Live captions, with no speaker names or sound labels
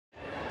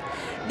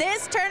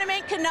This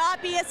tournament could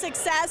not be a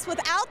success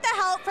without the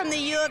help from the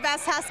U of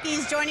S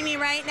Huskies. Joining me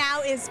right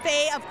now is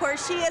Faye. Of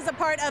course, she is a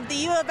part of the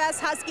U of S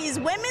Huskies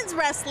women's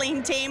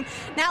wrestling team.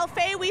 Now,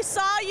 Faye, we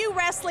saw you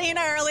wrestling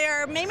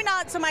earlier, maybe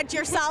not so much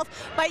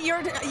yourself, but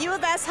your U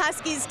of S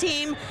Huskies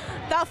team.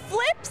 The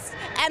flips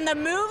and the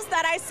moves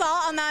that I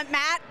saw on that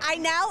mat, I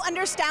now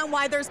understand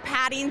why there's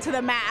padding to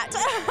the mat.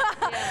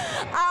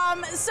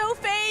 So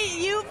Faye,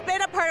 you've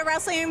been a part of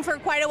wrestling for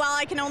quite a while,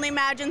 I can only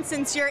imagine,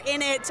 since you're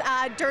in it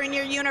during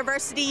your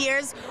university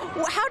years.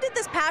 How did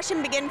this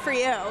passion begin for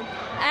you?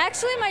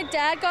 Actually, my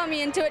dad got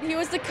me into it. He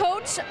was the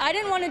coach. I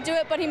didn't want to do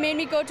it, but he made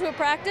me go to a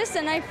practice,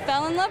 and I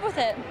fell in love with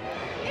it.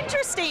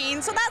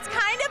 Interesting. So that's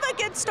kind of a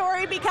good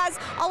story, because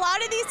a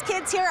lot of these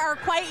kids here are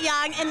quite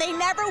young and they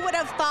never would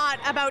have thought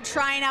about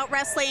trying out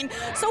wrestling.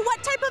 So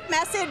what type of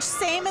message,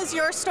 same as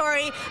your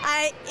story,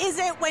 is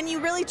it when you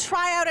really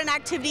try out an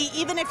activity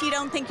even if you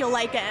don't think you'll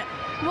like it?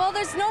 Well,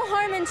 there's no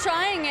harm in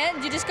trying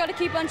it. You just got to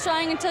keep on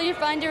trying until you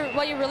find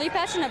what you're really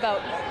passionate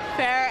about.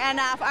 Fair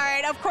enough. All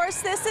right, of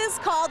course, this is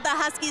called the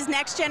Huskies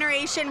Next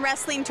Generation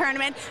Wrestling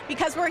Tournament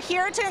because we're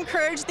here to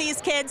encourage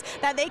these kids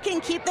that they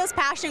can keep this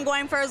passion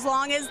going for as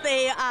long as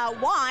they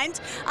want.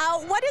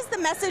 What is the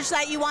message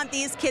that you want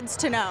these kids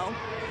to know?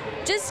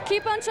 Just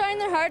keep on trying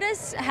their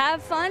hardest,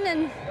 have fun,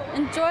 and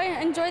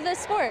enjoy the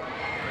sport.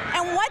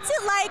 And what's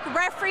it like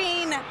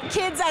refereeing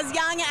kids as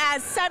young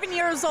as 7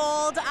 years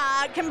old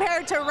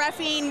compared to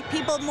refereeing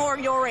people more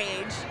your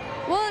age?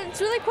 Well, it's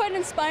really quite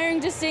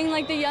inspiring just seeing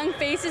like the young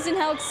faces and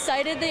how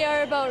excited they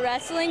are about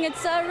wrestling.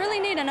 It's really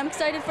neat, and I'm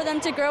excited for them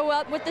to grow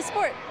up with the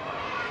sport.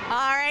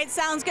 All right,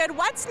 sounds good.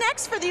 What's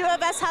next for the U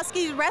of S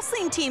Huskies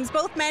wrestling teams,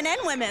 both men and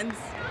women's?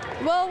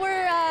 Well,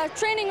 we're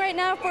training right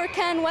now for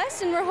Can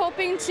West, and we're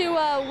hoping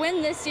to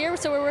win this year,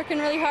 so we're working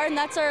really hard, and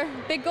that's our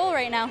big goal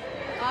right now.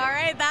 All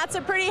right, that's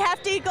a pretty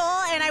hefty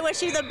goal, and I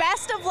wish you the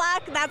best of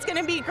luck. That's going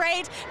to be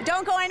great.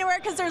 Don't go anywhere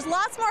because there's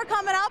lots more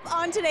coming up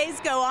on today's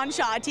Go on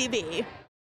Shaw TV.